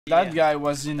That guy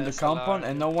was in the compound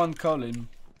and no one called him.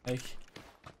 Like.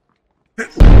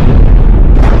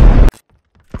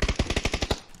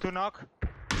 2 knock.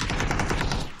 I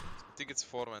think it's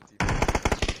 4-man team.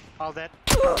 All dead.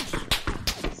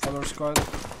 Other squad.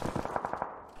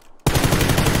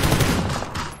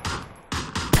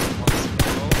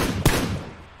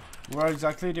 Where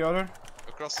exactly the other?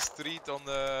 Across the street on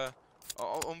the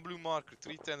on blue marker,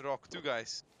 310 rock, 2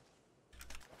 guys.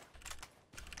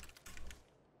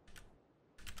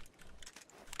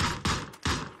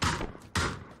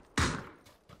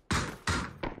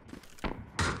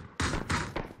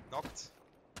 Knocked.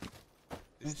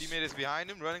 His teammate is behind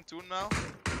him, running to him now.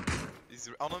 He's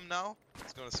on him now.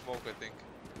 He's gonna smoke, I think.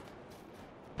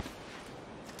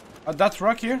 That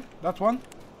rock here, that one.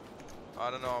 I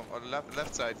don't know, on the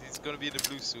left side. He's gonna be in the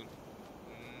blue soon.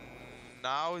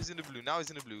 Now he's in the blue. Now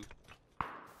he's in the blue.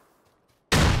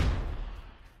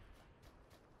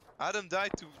 Adam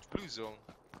died to blue zone.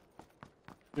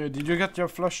 Yeah, did you get your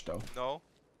flush though? No.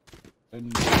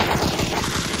 And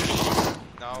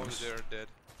Now they're dead.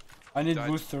 I need Died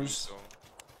to boosters. blue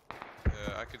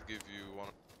zone. I could give you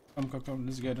one. Come,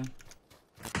 let's get in.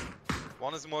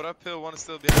 One is more uphill, one is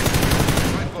still behind.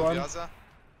 Right, go, Yaza.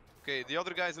 Okay, the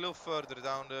other guy is a little further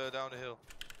down the hill.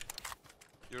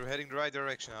 You're heading the right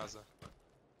direction, Yaza.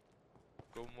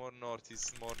 Go more north.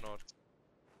 He's more north.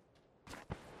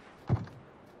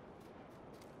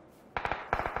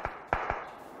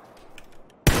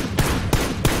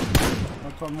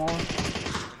 Not one more.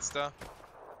 Insta.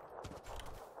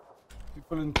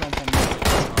 People in compound.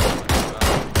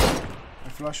 I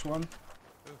flash one.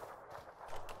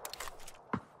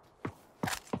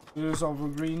 There's over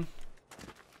green.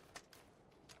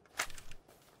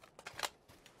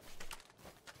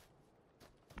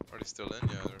 Are they still in?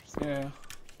 Yeah, they're still Yeah.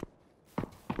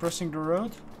 Crossing the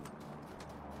road.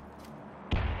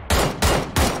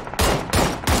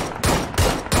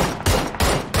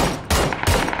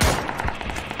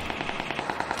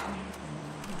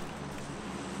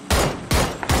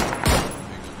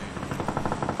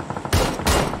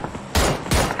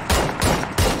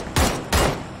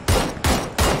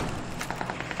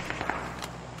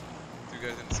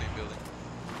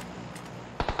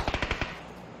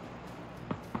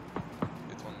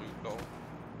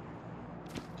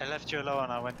 I left you alone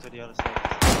and I went to the other side.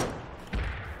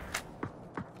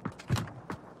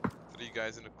 3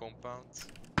 guys in the compound.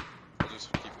 I'll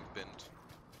just keep him pinned.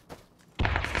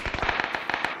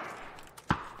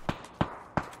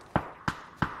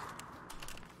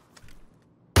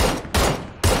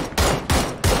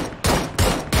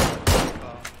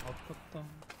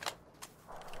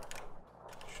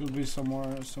 Should be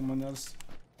someone else.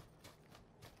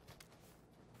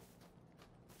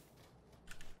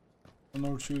 One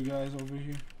or 2 guys over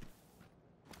here.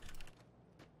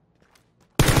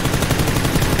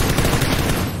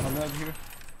 I'm dead here.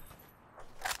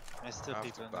 There's still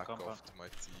people in the back compound. off to my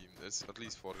team. There's at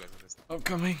least 4 guys in this team. I'm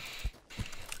coming.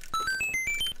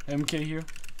 MK here.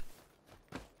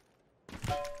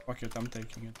 Fuck it, I'm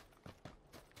taking it.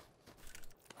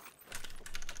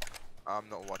 I'm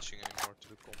not watching anymore to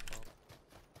the compound.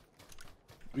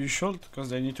 You should, because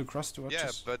they need to cross to watch Yeah,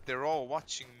 us. but they're all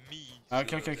watching me.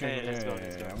 Okay. Hey, let's go,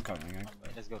 let's go. I'm coming.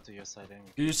 Let's go to your side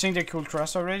anyway. Do you think they could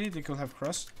cross already? They could have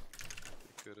crossed?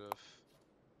 They could have.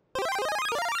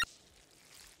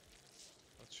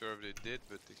 Not sure if they did,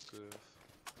 but they could have.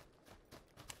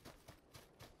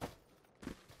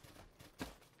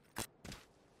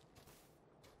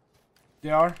 They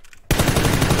are.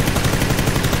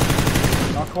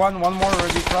 Knock one more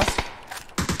already crossed.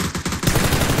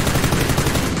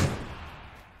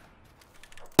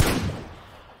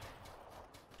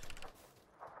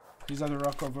 He's at the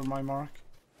rock over my mark.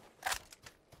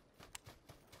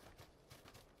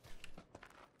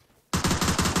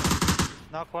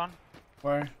 Knock one.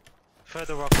 Where?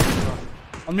 Further rock, further rock.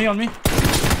 On me.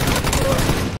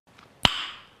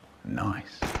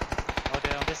 Nice. Oh,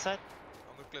 they're on this side?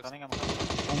 On the cliffs. Running, I'm coming.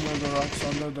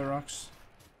 Under the rocks.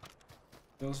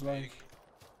 Feels like.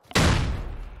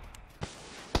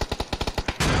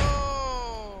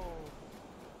 No!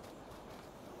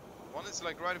 One is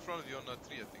like right in front of you on that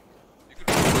tree, I think. You could.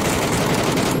 Oh,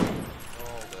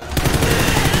 that.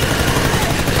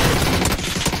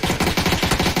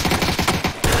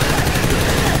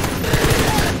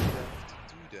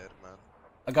 Do that, man.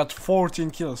 I got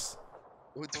 14 kills.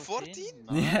 With 14?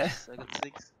 Nice. Yeah. I got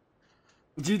 6.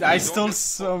 Dude, I stole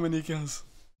so many kills.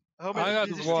 How I many had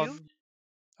did you one. steal?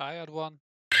 I had one.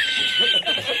 You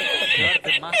are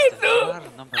the master. You are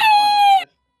number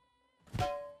 1.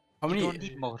 How You many? don't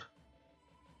need more.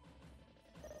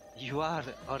 You are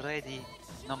already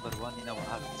number one in our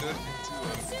heart.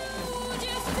 32.